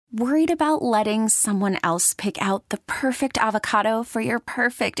Worried about letting someone else pick out the perfect avocado for your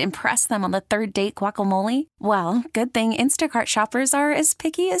perfect impress them on the third date guacamole? Well, good thing Instacart shoppers are as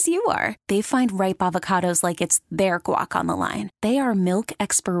picky as you are. They find ripe avocados like it's their guac on the line. They are milk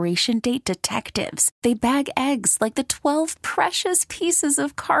expiration date detectives. They bag eggs like the 12 precious pieces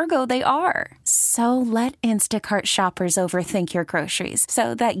of cargo they are. So let Instacart shoppers overthink your groceries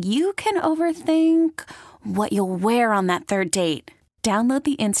so that you can overthink what you'll wear on that third date. Download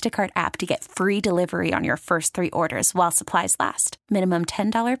the Instacart app to get free delivery on your first 3 orders while supplies last. Minimum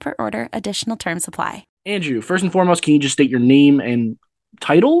 $10 per order. Additional terms apply. Andrew, first and foremost, can you just state your name and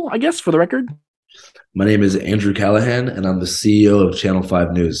title, I guess, for the record? My name is Andrew Callaghan, and I'm the CEO of Channel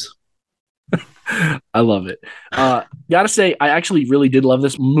 5 News. I love it. Gotta say, I actually really did love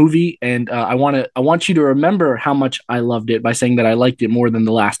this movie, and I want you to remember how much I loved it by saying that I liked it more than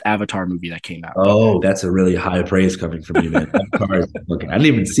the last Avatar movie that came out. Oh, that's a really high praise coming from you, man. I didn't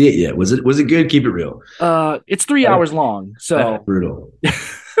even see it yet. Was it good? Keep it real. It's 3 hours long, so that's brutal.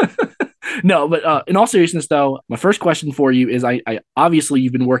 No, but in all seriousness, though, my first question for you is: I obviously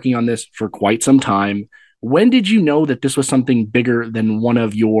you've been working on this for quite some time. When did you know that this was something bigger than one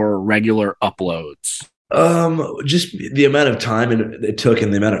of your regular uploads? Just the amount of time it took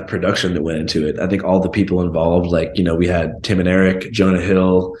and the amount of production that went into it. I think all the people involved, like, we had Tim and Eric, Jonah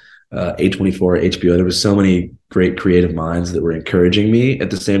Hill, A24, HBO. There was so many great creative minds that were encouraging me. At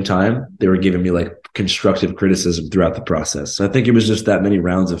the same time, they were giving me like constructive criticism throughout the process. So I think it was just that many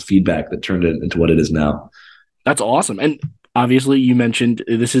rounds of feedback that turned it into what it is now. That's awesome. And obviously, you mentioned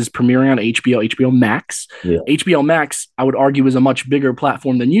this is premiering on HBO Max. Yeah. HBO Max, I would argue, is a much bigger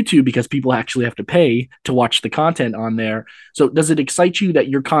platform than YouTube because people actually have to pay to watch the content on there. So does it excite you that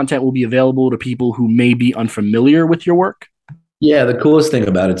your content will be available to people who may be unfamiliar with your work? Yeah, the coolest thing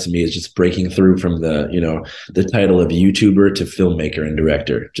about it to me is just breaking through from the title of YouTuber to filmmaker and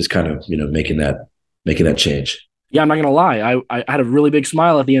director, just kind of, making that change. Yeah, I'm not going to lie. I had a really big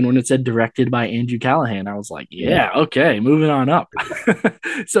smile at the end when it said directed by Andrew Callaghan. I was like, yeah, okay, moving on up.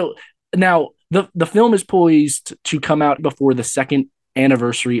 So now the film is poised to come out before the second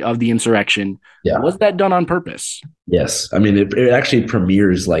anniversary of the insurrection. Yeah. Was that done on purpose? Yes. I mean, it actually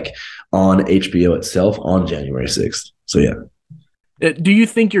premieres like on HBO itself on January 6th. So yeah. Do you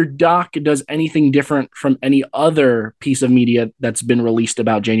think your doc does anything different from any other piece of media that's been released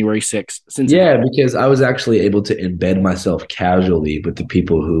about January 6th? Because I was actually able to embed myself casually with the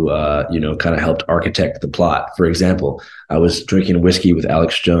people who, kind of helped architect the plot. For example, I was drinking whiskey with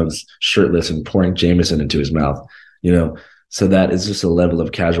Alex Jones shirtless and pouring Jameson into his mouth, So that is just a level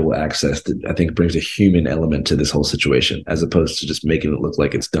of casual access that I think brings a human element to this whole situation, as opposed to just making it look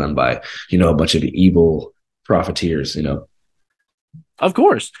like it's done by, a bunch of evil profiteers, Of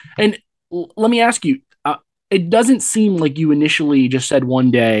course. And let me ask you, it doesn't seem like you initially just said one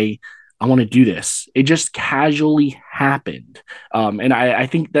day, I want to do this. It just casually happened. And I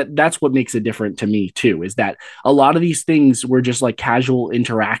think that's what makes it different to me too, is that a lot of these things were just like casual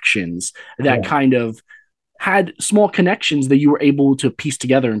interactions that kind of had small connections that you were able to piece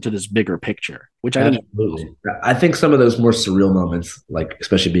together into this bigger picture, which I think. Absolutely. I think some of those more surreal moments, like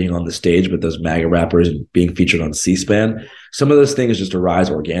especially being on the stage with those MAGA rappers and being featured on C-SPAN, some of those things just arise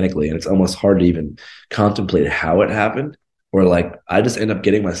organically, and it's almost hard to even contemplate how it happened. Or like, I just end up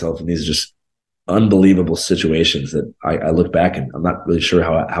getting myself in these just unbelievable situations that I look back and I'm not really sure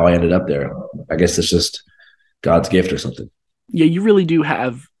how I ended up there. I guess it's just God's gift or something. Yeah, you really do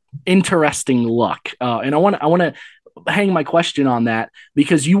have interesting luck. And I want to hang my question on that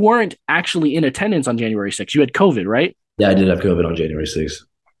because you weren't actually in attendance on January 6th. You had COVID, right? Yeah, I did have COVID on January 6th.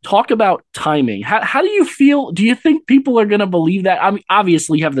 Talk about timing. How do you feel? Do you think people are going to believe that? I mean,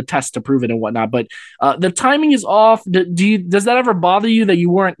 obviously you have the test to prove it and whatnot, but the timing is off. Does that ever bother you that you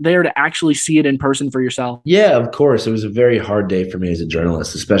weren't there to actually see it in person for yourself? Yeah, of course. It was a very hard day for me as a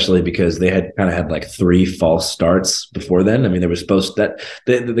journalist, especially because they had kind of had like 3 false starts before then. I mean,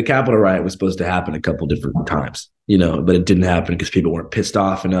 the Capitol riot was supposed to happen a couple different times, but it didn't happen because people weren't pissed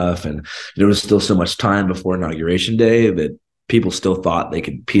off enough. And there was still so much time before Inauguration Day that people still thought they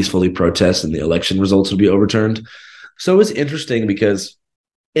could peacefully protest and the election results would be overturned. So it was interesting because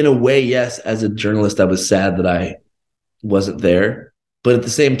in a way, yes, as a journalist, I was sad that I wasn't there. But at the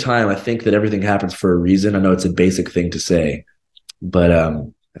same time, I think that everything happens for a reason. I know it's a basic thing to say, but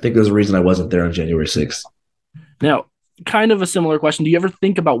I think there's a reason I wasn't there on January 6th. Now, kind of a similar question. Do you ever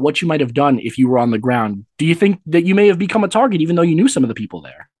think about what you might have done if you were on the ground? Do you think that you may have become a target even though you knew some of the people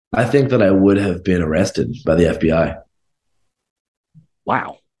there? I think that I would have been arrested by the FBI.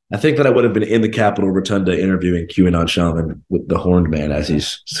 Wow. I think that I would have been in the Capitol Rotunda interviewing QAnon shaman with the horned man as he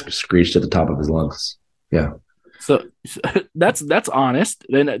screeched at the top of his lungs. Yeah. So that's honest.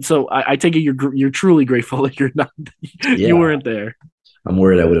 And so I take it you're truly grateful that you're not you weren't there. I'm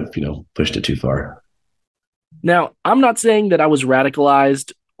worried I would have, pushed it too far. Now, I'm not saying that I was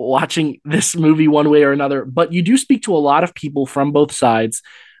radicalized watching this movie one way or another, but you do speak to a lot of people from both sides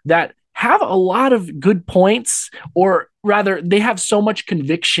that have a lot of good points, or rather, they have so much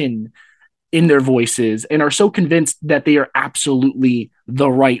conviction in their voices and are so convinced that they are absolutely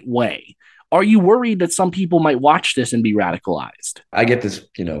the right way. Are you worried that some people might watch this and be radicalized? I get this,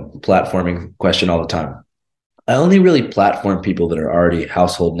 platforming question all the time. I only really platform people that are already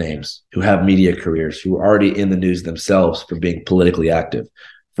household names, who have media careers, who are already in the news themselves for being politically active.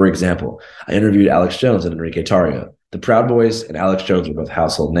 For example, I interviewed Alex Jones and Enrique Tarrio. The Proud Boys and Alex Jones are both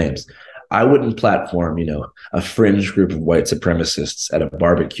household names. I wouldn't platform, a fringe group of white supremacists at a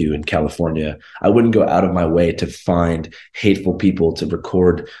barbecue in California. I wouldn't go out of my way to find hateful people to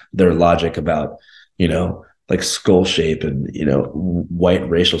record their logic about, like skull shape and, white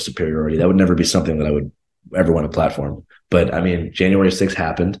racial superiority. That would never be something that I would ever want to platform. But I mean, January 6th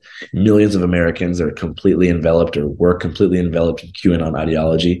happened. Millions of Americans are completely enveloped or were completely enveloped in QAnon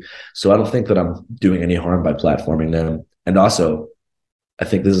ideology. So I don't think that I'm doing any harm by platforming them. And also, I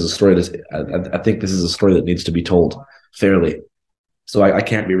think this is a story that needs to be told fairly. So I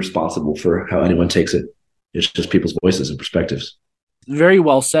can't be responsible for how anyone takes it. It's just people's voices and perspectives. Very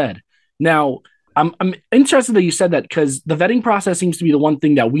well said. Now, I'm interested that you said that, because the vetting process seems to be the one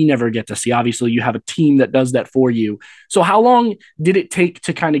thing that we never get to see. Obviously, you have a team that does that for you. So how long did it take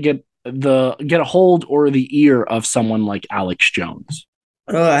to kind of get a hold or the ear of someone like Alex Jones?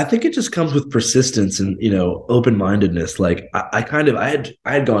 I think it just comes with persistence and, open-mindedness. Like I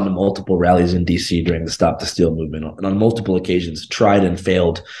had gone to multiple rallies in DC during the Stop the Steal movement, and on multiple occasions tried and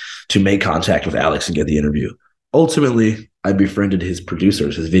failed to make contact with Alex and get the interview. Ultimately, I befriended his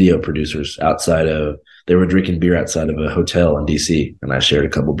video producers they were drinking beer outside of a hotel in DC, and I shared a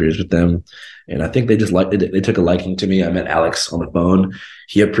couple beers with them. And I think they just liked it. They took a liking to me. I met Alex on the phone.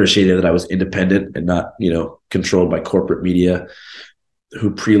 He appreciated that I was independent and not, controlled by corporate media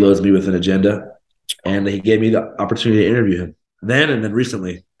who preloads me with an agenda. And he gave me the opportunity to interview him then and then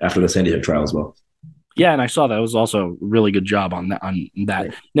recently after the San Diego trial as well. Yeah, and I saw that. It was also a really good job on that.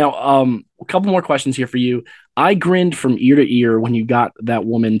 Right. Now, a couple more questions here for you. I grinned from ear to ear when you got that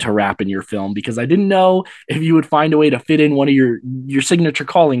woman to rap in your film, because I didn't know if you would find a way to fit in one of your signature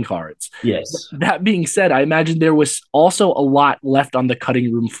calling cards. Yes. That being said, I imagine there was also a lot left on the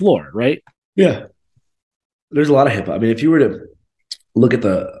cutting room floor, right? Yeah. There's a lot of hip hop. I mean, if you were to look at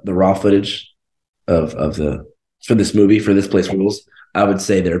the raw footage for this movie, for This Place Rules, I would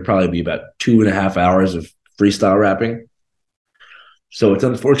say there'd probably be about 2.5 hours of freestyle rapping. So it's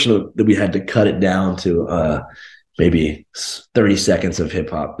unfortunate that we had to cut it down to maybe 30 seconds of hip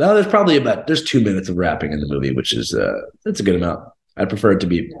hop. Now there's 2 minutes of rapping in the movie, which is that's a good amount. I'd prefer it to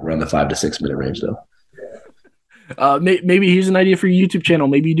be around the 5 to 6 minute range though. Maybe here's an idea for your YouTube channel.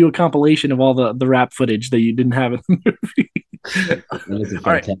 Maybe you do a compilation of all the rap footage that you didn't have in the movie. That's a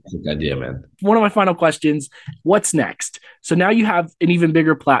fantastic idea, man. One of my final questions: what's next? So now you have an even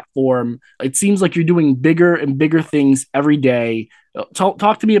bigger platform. It seems like you're doing bigger and bigger things every day.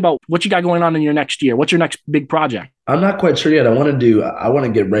 Talk to me about what you got going on in your next year. What's your next big project? I'm not quite sure yet. I want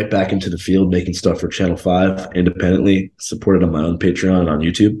to get right back into the field, making stuff for Channel 5 independently, supported on my own Patreon and on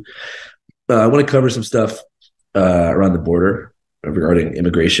YouTube. I want to cover some stuff around the border regarding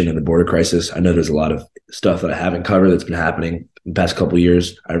immigration and the border crisis. I know there's a lot of stuff that I haven't covered that's been happening in the past couple of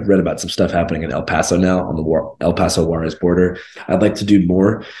years. I've read about some stuff happening in El Paso now on the El Paso Juarez border. I'd like to do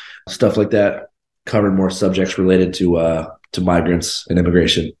more stuff like that, cover more subjects related to migrants and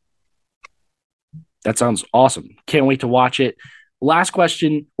immigration. That sounds awesome. Can't wait to watch it. Last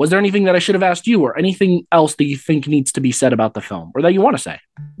question. Was there anything that I should have asked you, or anything else that you think needs to be said about the film, or that you want to say?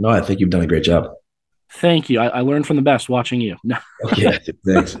 No, I think you've done a great job. Thank you. I learned from the best watching you. No. Yeah,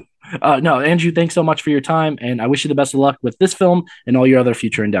 thanks. No, Andrew, thanks so much for your time, and I wish you the best of luck with this film and all your other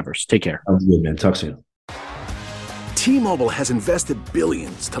future endeavors. Take care. Sounds good, man. Talk soon. T-Mobile has invested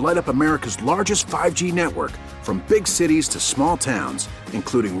billions to light up America's largest 5G network, from big cities to small towns,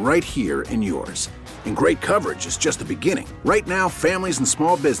 including right here in yours. And great coverage is just the beginning. Right now, families and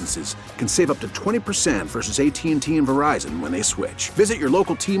small businesses can save up to 20% versus AT&T and Verizon when they switch. Visit your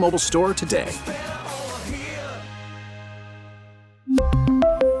local T-Mobile store today.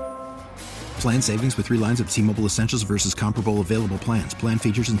 Plan savings with 3 lines of T-Mobile Essentials versus comparable available plans. Plan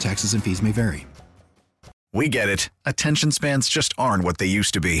features and taxes and fees may vary. We get it. Attention spans just aren't what they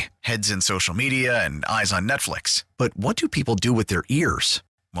used to be. Heads in social media and eyes on Netflix. But what do people do with their ears?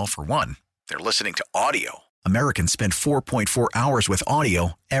 Well, for one, they're listening to audio. Americans spend 4.4 hours with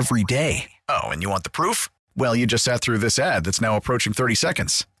audio every day. Oh, and you want the proof? Well, you just sat through this ad that's now approaching 30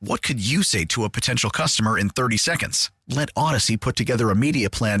 seconds. What could you say to a potential customer in 30 seconds? Let Odyssey put together a media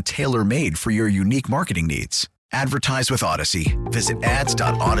plan tailor-made for your unique marketing needs. Advertise with Odyssey. Visit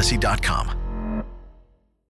ads.odyssey.com.